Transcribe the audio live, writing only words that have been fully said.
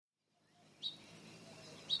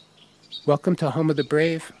Welcome to Home of the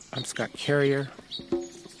Brave. I'm Scott Carrier.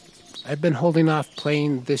 I've been holding off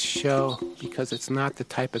playing this show because it's not the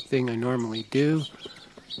type of thing I normally do,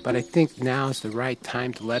 but I think now is the right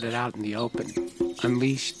time to let it out in the open.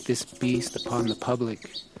 Unleash this beast upon the public.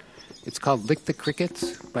 It's called Lick the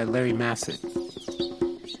Crickets by Larry Massett.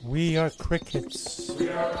 We are crickets. We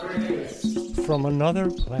are crickets. From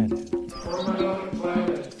another planet. From another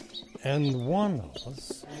planet. And one of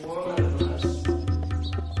us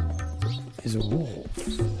is a wolf.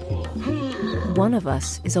 One of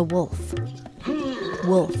us is a wolf.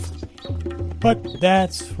 Wolf. But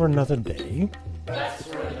that's for another day. That's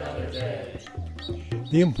for another day.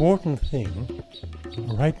 The important thing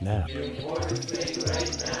right now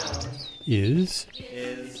is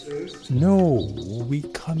know we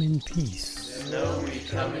come in peace. Know we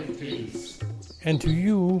come in peace. And to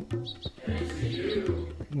you,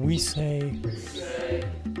 we say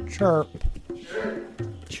chirp.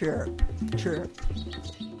 Chirp. Chirp.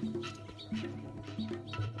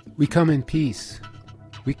 We come in peace.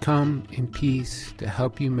 We come in peace to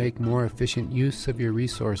help you make more efficient use of your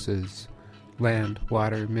resources. Land,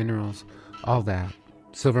 water, minerals, all that.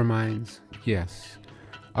 Silver mines, yes.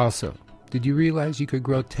 Also, did you realize you could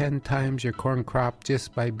grow 10 times your corn crop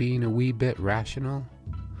just by being a wee bit rational?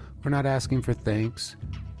 We're not asking for thanks.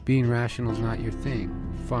 Being rational is not your thing.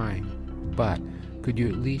 Fine. But could you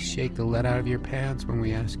at least shake the lead out of your pants when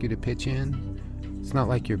we ask you to pitch in? It's not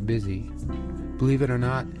like you're busy. Believe it or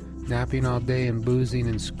not, napping all day and boozing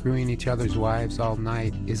and screwing each other's wives all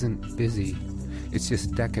night isn't busy. It's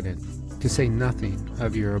just decadent. To say nothing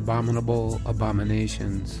of your abominable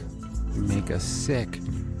abominations. You make us sick.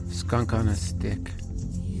 Skunk on a stick.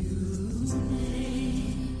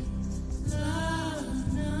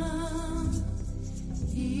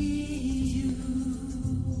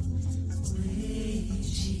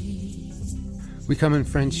 We come in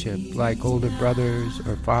friendship, like older brothers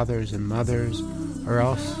or fathers and mothers, or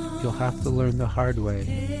else you'll have to learn the hard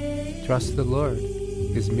way. Trust the Lord,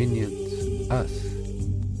 His minions, us.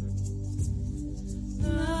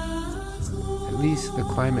 At least the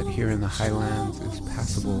climate here in the highlands is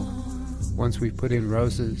passable. Once we've put in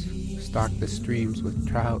roses, stocked the streams with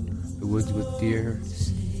trout, the woods with deer,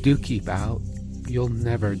 do keep out. You'll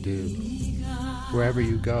never do. Wherever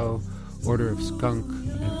you go, order of skunk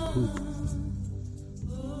and poop.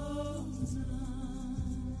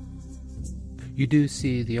 You do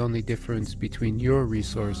see the only difference between your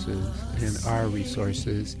resources and our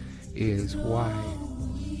resources is why.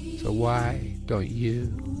 So why don't you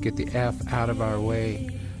get the F out of our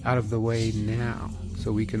way, out of the way now,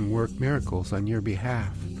 so we can work miracles on your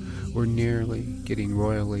behalf? We're nearly getting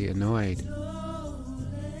royally annoyed.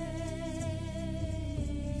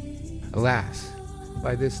 Alas,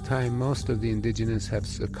 by this time most of the indigenous have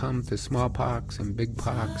succumbed to smallpox and big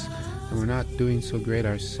pox, and we're not doing so great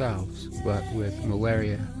ourselves, but with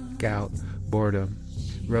malaria, gout, boredom,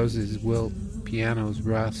 roses wilt, pianos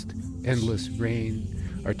rust, endless rain,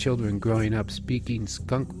 our children growing up speaking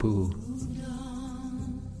skunk poo.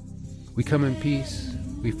 We come in peace,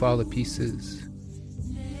 we fall to pieces.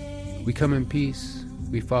 We come in peace,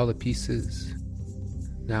 we fall to pieces.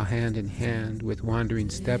 Now hand in hand with wandering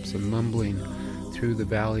steps and mumbling through the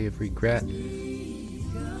valley of regret.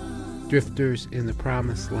 Drifters in the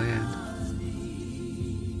promised land.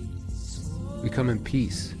 We come in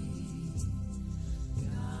peace.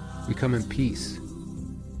 We come in peace.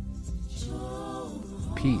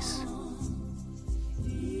 Peace.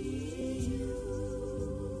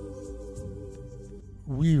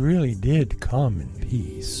 We really did come in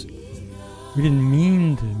peace. We didn't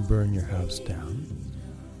mean to burn your house down,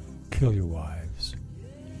 kill your wives,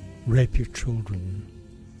 rape your children,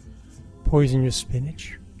 poison your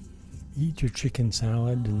spinach, eat your chicken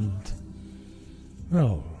salad, and,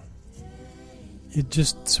 well, it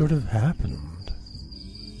just sort of happened.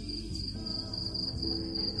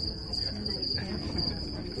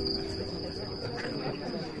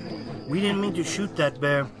 We didn't mean to shoot that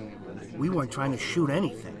bear. We weren't trying to shoot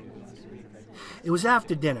anything. It was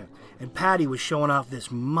after dinner, and Patty was showing off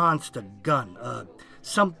this monster gun,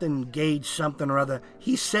 something Gage something or other.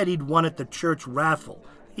 He said he'd won at the church raffle,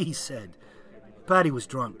 he said. Patty was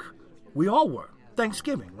drunk. We all were.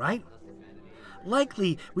 Thanksgiving, right?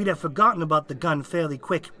 Likely we'd have forgotten about the gun fairly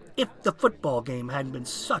quick if the football game hadn't been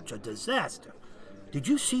such a disaster. Did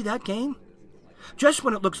you see that game? Just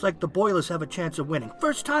when it looks like the Boilers have a chance of winning,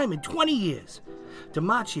 first time in 20 years,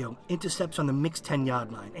 DiMaccio intercepts on the mixed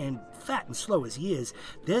 10-yard line, and fat and slow as he is,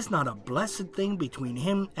 there's not a blessed thing between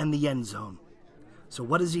him and the end zone. So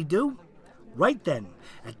what does he do? Right then,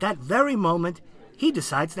 at that very moment, he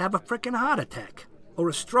decides to have a frickin' heart attack, or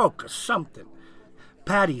a stroke, or something.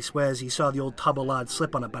 Patty swears he saw the old Tubbalard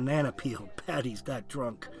slip on a banana peel. Patty's that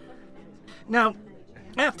drunk. Now,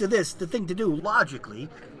 after this, the thing to do, logically,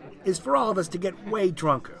 is for all of us to get way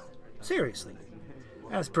drunker. Seriously.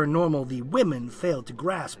 As per normal, the women failed to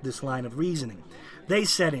grasp this line of reasoning. They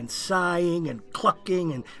set in sighing and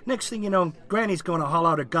clucking, and next thing you know, Granny's going to haul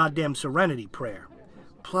out a goddamn serenity prayer.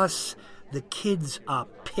 Plus, the kids are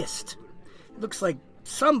pissed. It looks like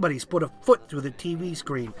somebody's put a foot through the TV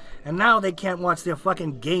screen, and now they can't watch their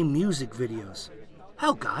fucking gay music videos.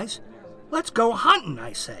 Hell, guys, let's go hunting,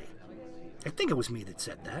 I say. I think it was me that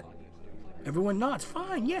said that. Everyone nods.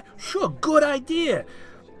 Fine, yeah, sure, good idea.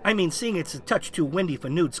 I mean, seeing it's a touch too windy for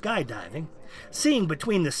nude skydiving. Seeing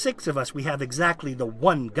between the 6 of us we have exactly the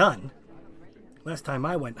one gun. Last time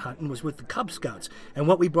I went hunting was with the Cub Scouts, and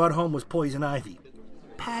what we brought home was poison ivy.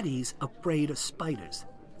 Patty's afraid of spiders.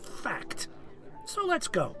 Fact. So let's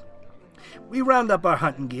go. We round up our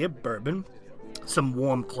hunting gear, bourbon, some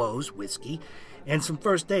warm clothes, whiskey, and some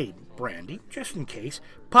first aid, brandy, just in case,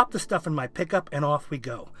 pop the stuff in my pickup, and off we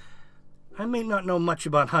go. I may not know much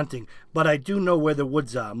about hunting, but I do know where the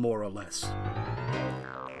woods are, more or less.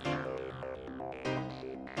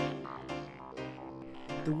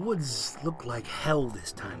 The woods look like hell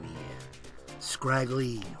this time of year.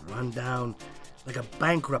 Scraggly, run down, like a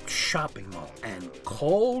bankrupt shopping mall. And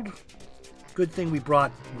cold? Good thing we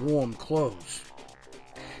brought warm clothes.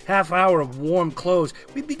 Half hour of warm clothes,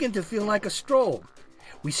 we begin to feel like a stroll.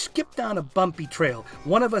 We skip down a bumpy trail,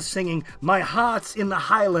 one of us singing My Heart's in the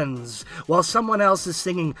Highlands, while someone else is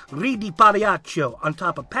singing Ridi Pagliaccio on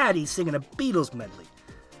top of Patty singing a Beatles medley.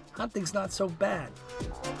 Hunting's not so bad.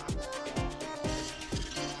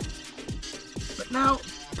 But now,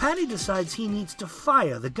 Patty decides he needs to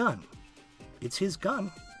fire the gun. It's his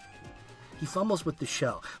gun. He fumbles with the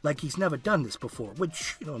shell, like he's never done this before,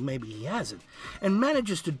 which, maybe he hasn't, and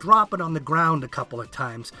manages to drop it on the ground a couple of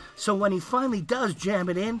times, so when he finally does jam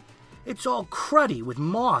it in, it's all cruddy with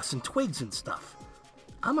moss and twigs and stuff.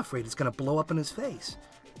 I'm afraid it's going to blow up in his face.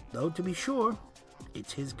 Though, to be sure,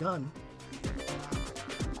 it's his gun.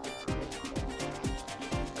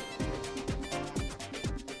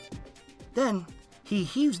 Then, he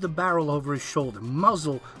heaves the barrel over his shoulder,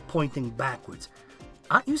 muzzle pointing backwards.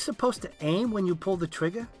 Aren't you supposed to aim when you pull the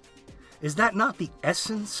trigger? Is that not the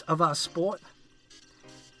essence of our sport?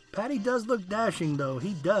 Patty does look dashing, though.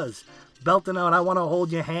 He does. Belting out, I want to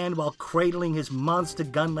hold your hand while cradling his monster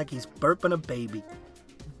gun like he's burping a baby.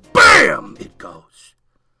 BAM! It goes.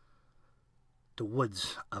 The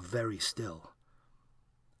woods are very still.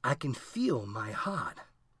 I can feel my heart.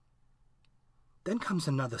 Then comes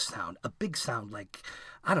another sound, a big sound like,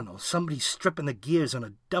 somebody stripping the gears on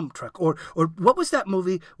a dump truck. Or what was that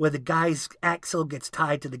movie where the guy's axle gets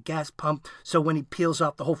tied to the gas pump so when he peels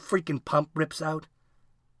off the whole freaking pump rips out?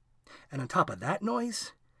 And on top of that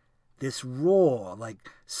noise, this roar like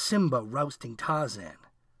Simba rousting Tarzan.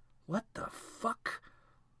 What the fuck?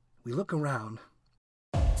 We look around.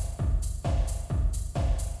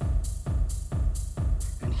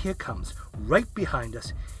 And here comes, right behind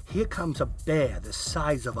us, here comes a bear the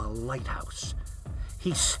size of a lighthouse.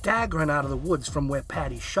 He's staggering out of the woods from where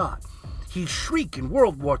Patty shot. He's shrieking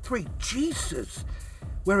World War III, Jesus!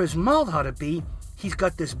 Where his mouth ought to be, he's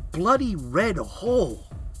got this bloody red hole.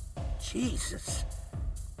 Jesus.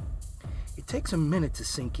 It takes a minute to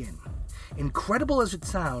sink in. Incredible as it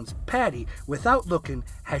sounds, Patty, without looking,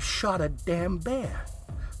 has shot a damn bear.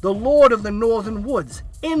 The Lord of the Northern Woods,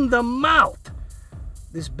 in the mouth!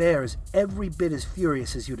 This bear is every bit as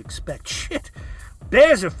furious as you'd expect. Shit!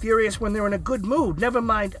 Bears are furious when they're in a good mood, never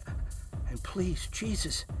mind. And please,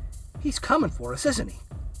 Jesus, he's coming for us, isn't he?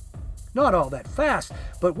 Not all that fast,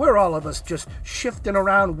 but we're all of us just shifting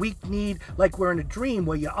around weak-kneed like we're in a dream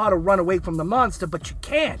where you ought to run away from the monster, but you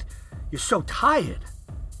can't. You're so tired.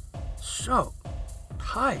 So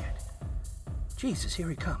tired. Jesus, here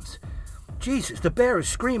he comes. Jesus, the bear is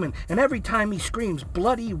screaming, and every time he screams,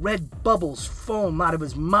 bloody red bubbles foam out of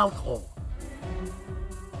his mouth hole.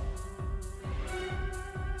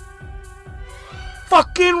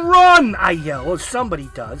 Fucking run, I yell, or somebody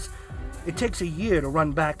does. It takes a year to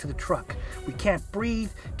run back to the truck. We can't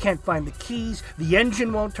breathe, can't find the keys, the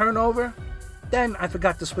engine won't turn over. Then I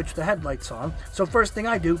forgot to switch the headlights on, so first thing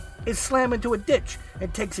I do is slam into a ditch.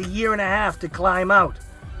 It takes a year and a half to climb out.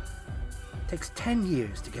 It takes 10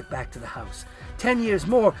 years to get back to the house. 10 years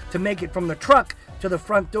more to make it from the truck to the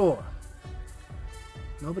front door.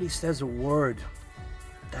 Nobody says a word.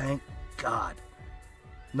 Thank God.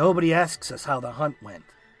 Nobody asks us how the hunt went.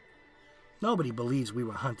 Nobody believes we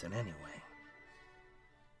were hunting anyway.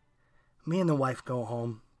 Me and the wife go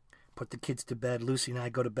home, put the kids to bed. Lucy and I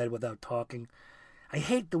go to bed without talking. I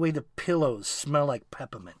hate the way the pillows smell like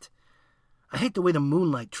peppermint. I hate the way the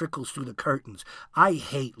moonlight trickles through the curtains. I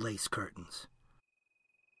hate lace curtains.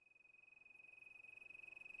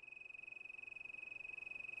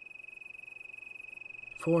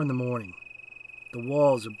 Four in the morning. The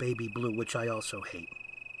walls are baby blue, which I also hate.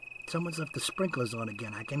 Someone's left the sprinklers on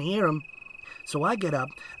again. I can hear them. So I get up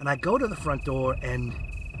and I go to the front door, and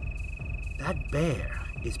that bear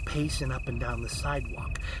is pacing up and down the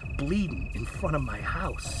sidewalk, bleeding in front of my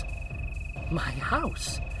house. My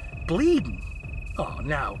house? Bleeding? Oh,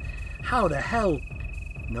 now, how the hell?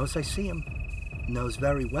 Knows I see him. Knows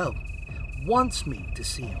very well. Wants me to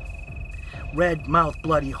see him. Red mouth,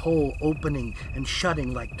 bloody hole opening and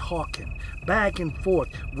shutting like talking. Back and forth,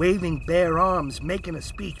 waving bare arms, making a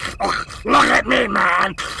speech. Oh, look at me,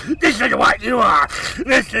 man! This is what you are!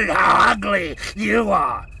 This is how ugly you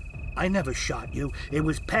are! I never shot you. It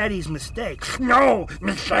was Patty's mistake. No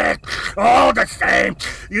mistake! All the same,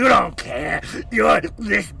 you don't care. You're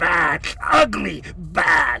this bad. Ugly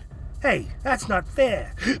bad. Hey, that's not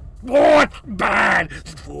fair. Born bad.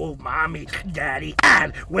 Fool mommy, daddy.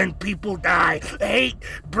 And when people die, hate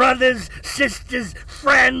brothers, sisters,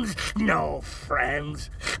 friends. No friends.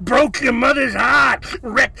 Broke your mother's heart.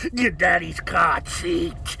 Wrecked your daddy's car.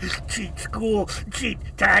 Cheat school. Cheat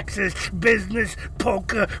taxes. Business.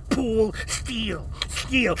 Poker. Pool. Steal.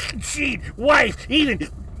 Cheat wife. Even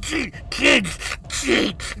cheat kids.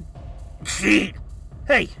 Cheat.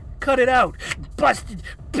 Hey, cut it out. Busted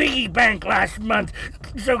piggy bank last month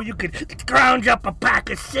so you could scrounge up a pack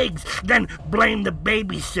of cigs, then blame the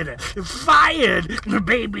babysitter. Fired the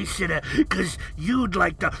babysitter because you'd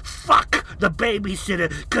like to fuck the babysitter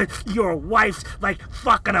because your wife's like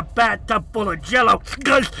fucking a bathtub full of jello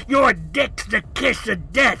because your dick's the kiss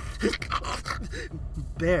of death.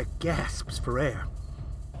 Bear gasps for air,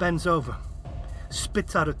 bends over,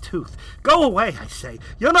 spits out a tooth. Go away, I say.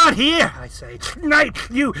 You're not here, I say. Night,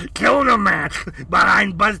 you killed a man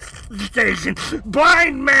behind bus station.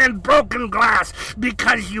 Blind man, broken glass,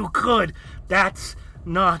 because you could. That's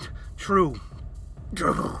not true.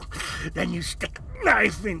 Then you stick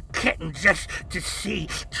knife in kitten just to see.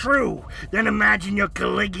 True. Then imagine your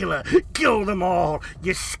Caligula. Kill them all.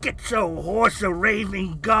 You schizo horse a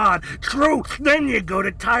raving god. True. Then you go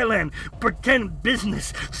to Thailand. Pretend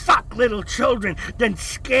business. Fuck little children. Then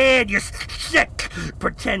scared you're sick.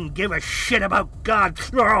 Pretend give a shit about God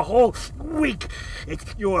for a whole week. It's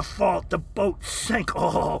your fault the boat sank.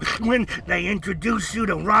 Oh, when they introduce you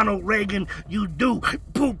to Ronald Reagan, you do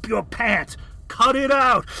poop your pants. Cut it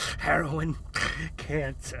out. Heroin,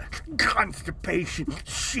 cancer, constipation,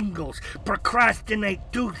 shingles, procrastinate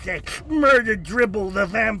toothache, murder dribble the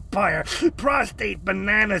vampire, prostate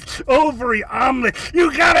bananas, ovary omelet.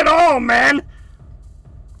 You got it all, man.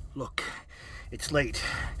 Look, it's late.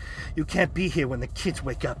 You can't be here when the kids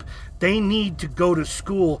wake up. They need to go to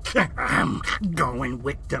school. I'm going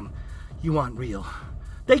with them. You aren't real.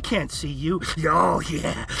 They can't see you. Oh,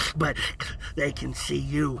 yeah, but they can see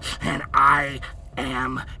you, and I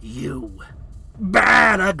am you.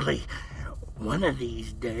 Bad, ugly. One of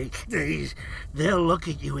these days, they'll look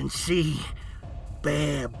at you and see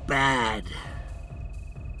Bear bad.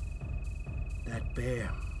 That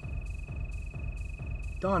bear.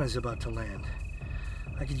 Dawn is about to land.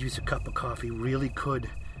 I could use a cup of coffee, really could.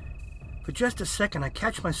 For just a second, I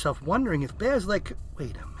catch myself wondering if Bear's like,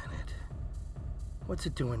 wait a minute. What's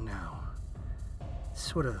it doing now?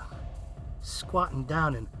 Sort of squatting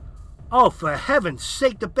down and... Oh, for heaven's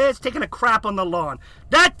sake, the bear's taking a crap on the lawn.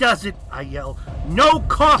 That does it, I yell. No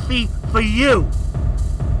coffee for you.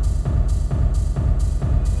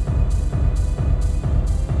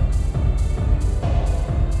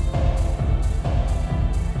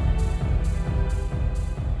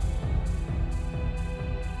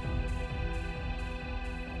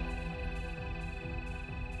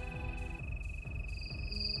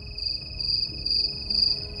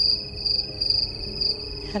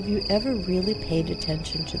 Have you ever really paid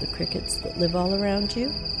attention to the crickets that live all around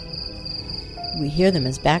you? We hear them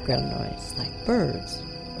as background noise, like birds,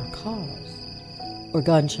 or cars, or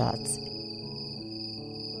gunshots.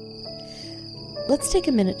 Let's take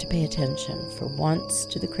a minute to pay attention for once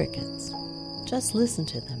to the crickets. Just listen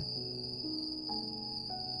to them.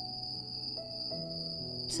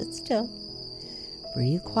 Sit still.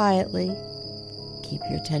 Breathe quietly. Keep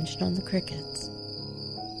your attention on the crickets.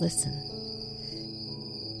 Listen.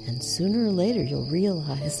 And sooner or later you'll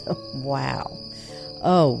realize,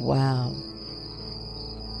 oh wow,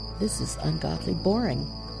 this is ungodly boring.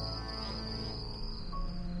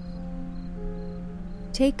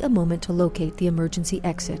 Take a moment to locate the emergency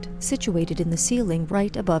exit, situated in the ceiling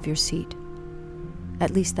right above your seat.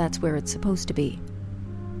 At least that's where it's supposed to be.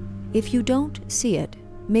 If you don't see it,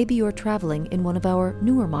 maybe you're traveling in one of our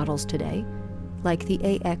newer models today, like the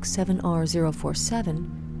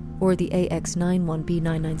AX7R047 or the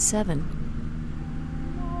AX91B997.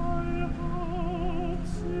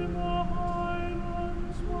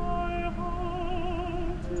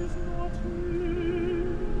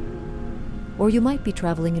 Or you might be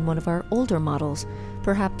traveling in one of our older models,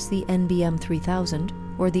 perhaps the NBM 3000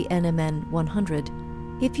 or the NMN 100.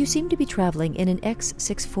 If you seem to be traveling in an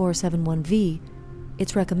X6471V,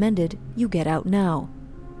 it's recommended you get out now,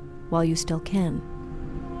 while you still can.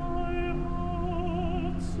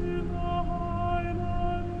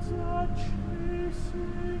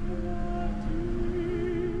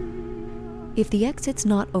 If the exit's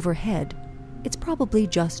not overhead, it's probably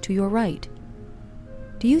just to your right.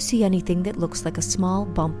 Do you see anything that looks like a small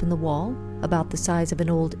bump in the wall, about the size of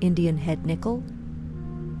an old Indian head nickel?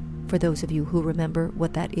 For those of you who remember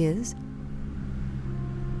what that is.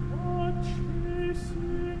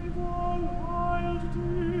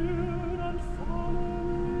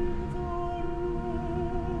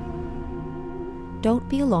 Don't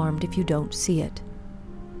be alarmed if you don't see it.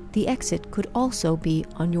 The exit could also be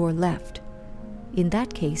on your left. In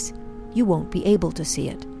that case, you won't be able to see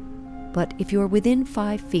it. But if you're within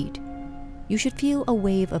 5 feet, you should feel a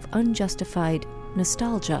wave of unjustified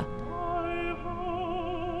nostalgia.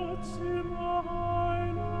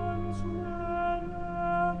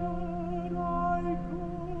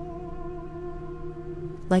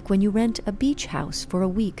 Like when you rent a beach house for a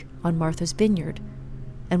week on Martha's Vineyard,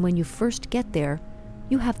 and when you first get there,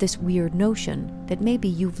 you have this weird notion that maybe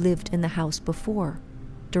you've lived in the house before,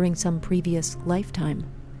 during some previous lifetime.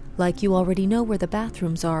 Like you already know where the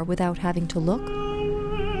bathrooms are without having to look?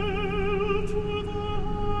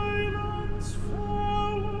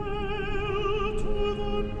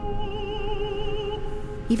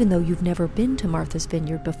 Even though you've never been to Martha's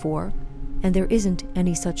Vineyard before, and there isn't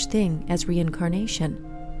any such thing as reincarnation.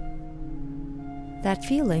 That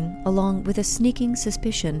feeling, along with a sneaking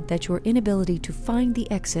suspicion that your inability to find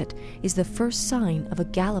the exit is the first sign of a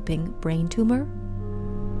galloping brain tumor?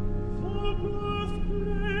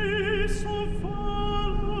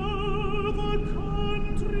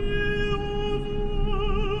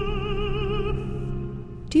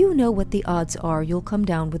 Do you know what the odds are you'll come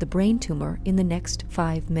down with a brain tumor in the next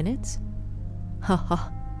 5 minutes? Ha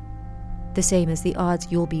ha. The same as the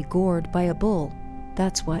odds you'll be gored by a bull.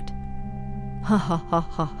 That's what. Ha ha ha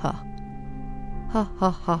ha ha. Ha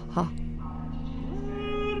ha ha ha.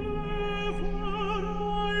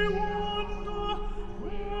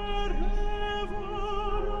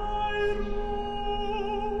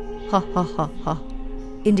 Ha ha ha ha.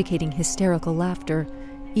 Indicating hysterical laughter,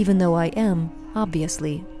 even though I am,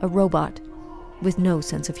 obviously, a robot with no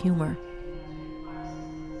sense of humor.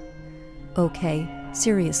 Okay,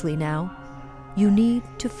 seriously now. You need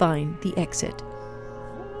to find the exit.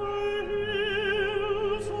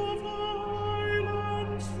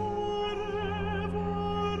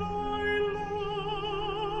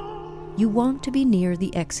 You want to be near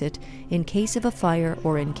the exit in case of a fire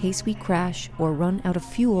or in case we crash or run out of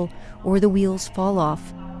fuel or the wheels fall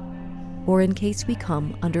off, or in case we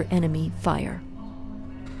come under enemy fire.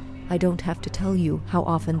 I don't have to tell you how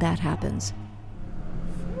often that happens.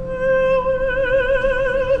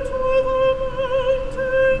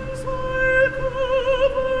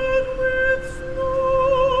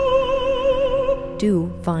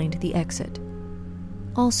 Do find the exit.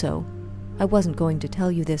 Also, I wasn't going to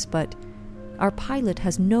tell you this, but our pilot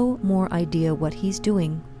has no more idea what he's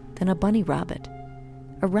doing than a bunny rabbit.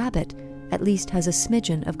 A rabbit at least has a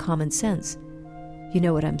smidgen of common sense. You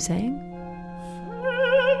know what I'm saying?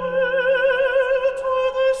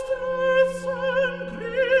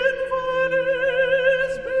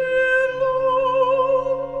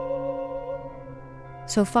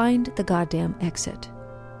 So find the goddamn exit.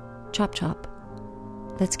 Chop chop.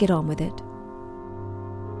 Let's get on with it.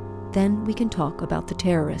 Then we can talk about the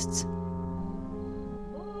terrorists.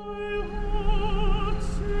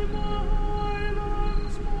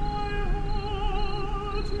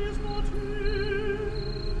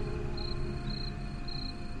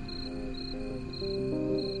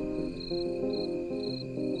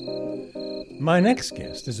 My next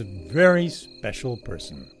guest is a very special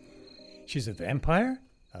person. She's a vampire,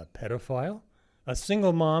 a pedophile, a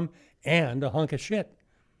single mom, and a hunk of shit.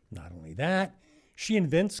 Not only that, she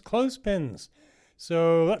invents clothespins.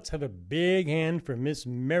 So let's have a big hand for Miss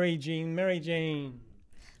Mary Jane. Mary Jane.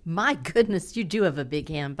 My goodness, you do have a big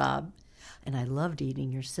hand, Bob. And I loved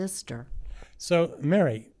eating your sister. So,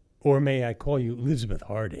 Mary, or may I call you Elizabeth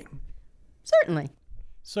Harding? Certainly.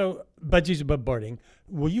 So, Budgies Barding,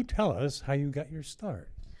 will you tell us how you got your start?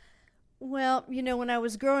 Well, when I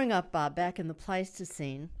was growing up, Bob, back in the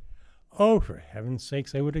Pleistocene. Oh, for heaven's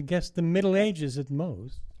sakes, I would have guessed the Middle Ages at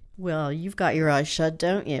most. Well, you've got your eyes shut,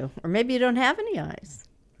 don't you? Or maybe you don't have any eyes.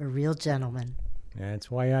 A real gentleman.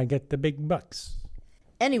 That's why I get the big bucks.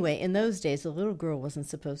 Anyway, in those days, a little girl wasn't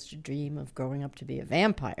supposed to dream of growing up to be a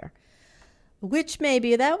vampire. Which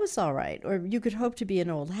maybe that was all right. Or you could hope to be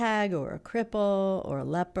an old hag or a cripple or a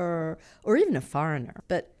leper or even a foreigner.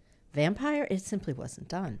 But vampire, it simply wasn't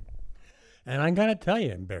done. And I gotta tell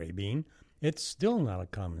you, Barry Bean, it's still not a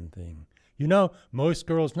common thing. Most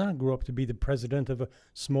girls now grow up to be the president of a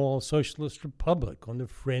small socialist republic on the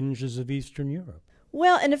fringes of Eastern Europe.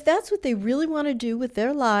 Well, and if that's what they really want to do with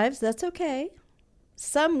their lives, that's okay.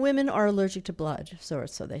 Some women are allergic to blood, so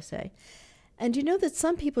they say. And you know that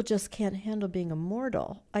some people just can't handle being a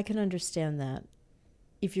mortal. I can understand that.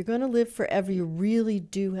 If you're going to live forever, you really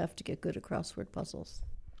do have to get good at crossword puzzles.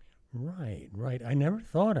 Right. I never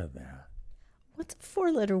thought of that. What's a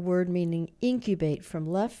 4-letter word meaning incubate from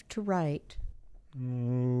left to right?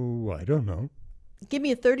 Oh, I don't know. Give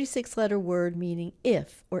me a 36-letter word meaning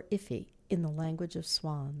if or iffy in the language of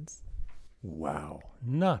swans. Wow,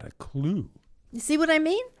 not a clue. You see what I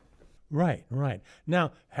mean? Right.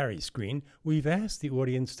 Now, Harry Screen, we've asked the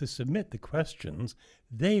audience to submit the questions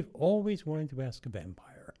they've always wanted to ask a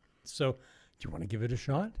vampire. So, do you want to give it a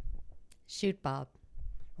shot? Shoot, Bob.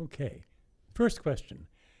 Okay. First question.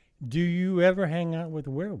 Do you ever hang out with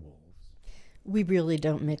werewolves? We really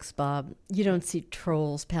don't mix, Bob. You don't see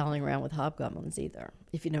trolls palling around with hobgoblins either,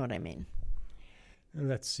 if you know what I mean.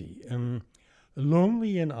 Let's see.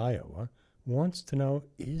 Lonely in Iowa wants to know,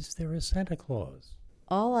 is there a Santa Claus?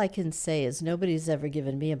 All I can say is nobody's ever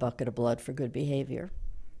given me a bucket of blood for good behavior.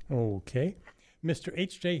 Okay. Mr.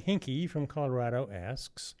 H.J. Hinkie from Colorado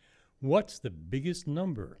asks, what's the biggest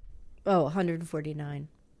number? Oh, 149.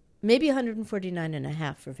 Maybe 149 and a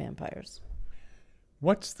half for vampires.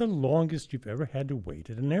 What's the longest you've ever had to wait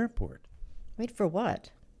at an airport? Wait for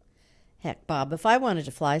what? Heck, Bob, if I wanted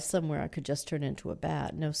to fly somewhere, I could just turn into a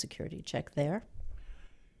bat. No security check there.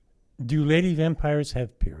 Do lady vampires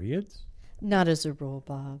have periods? Not as a rule,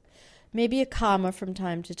 Bob. Maybe a comma from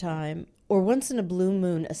time to time, or once in a blue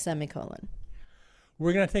moon, a semicolon.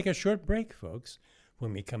 We're going to take a short break, folks.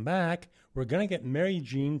 When we come back, we're going to get Mary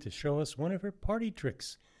Jean to show us one of her party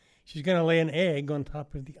tricks. She's going to lay an egg on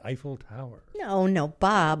top of the Eiffel Tower. No,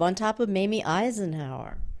 Bob, on top of Mamie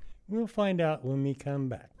Eisenhower. We'll find out when we come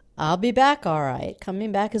back. I'll be back, all right.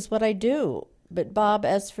 Coming back is what I do. But, Bob,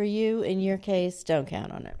 as for you, in your case, don't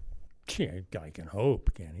count on it. Yeah, guy can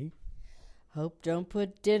hope, can he? Hope don't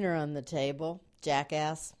put dinner on the table,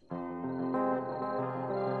 jackass.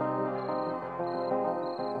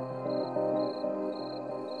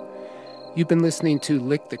 You've been listening to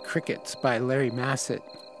Lick the Crickets by Larry Massett,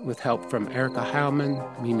 with help from Erica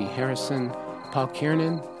Heilman, Mimi Harrison, Paul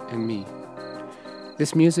Kiernan, and me.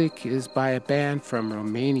 This music is by a band from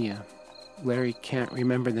Romania. Larry can't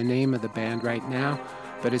remember the name of the band right now,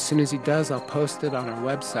 but as soon as he does, I'll post it on our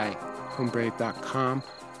website, homebrave.com,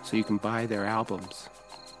 so you can buy their albums.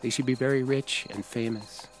 They should be very rich and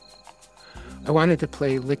famous. I wanted to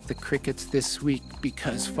play Lick the Crickets this week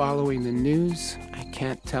because following the news, I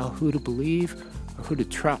can't tell who to believe or who to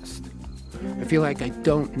trust. I feel like I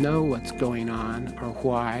don't know what's going on or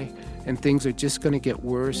why, and things are just going to get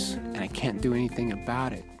worse, and I can't do anything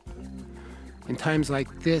about it. In times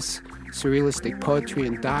like this, surrealistic poetry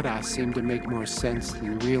and Dada seem to make more sense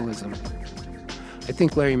than realism. I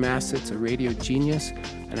think Larry Massett's a radio genius,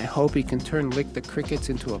 and I hope he can turn Lick the Crickets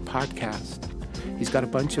into a podcast. He's got a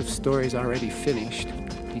bunch of stories already finished.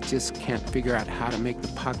 He just can't figure out how to make the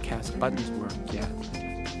podcast buttons work yet.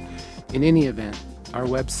 In any event, our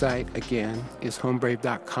website, again, is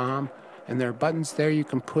homebrave.com, and there are buttons there you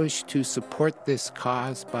can push to support this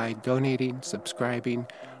cause by donating, subscribing,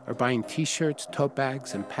 or buying t-shirts, tote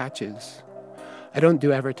bags, and patches. I don't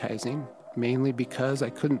do advertising, mainly because I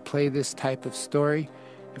couldn't play this type of story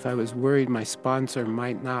if I was worried my sponsor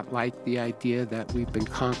might not like the idea that we've been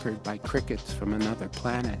conquered by crickets from another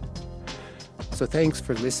planet. So thanks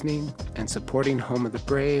for listening and supporting Home of the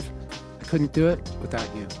Brave. I couldn't do it without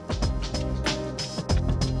you.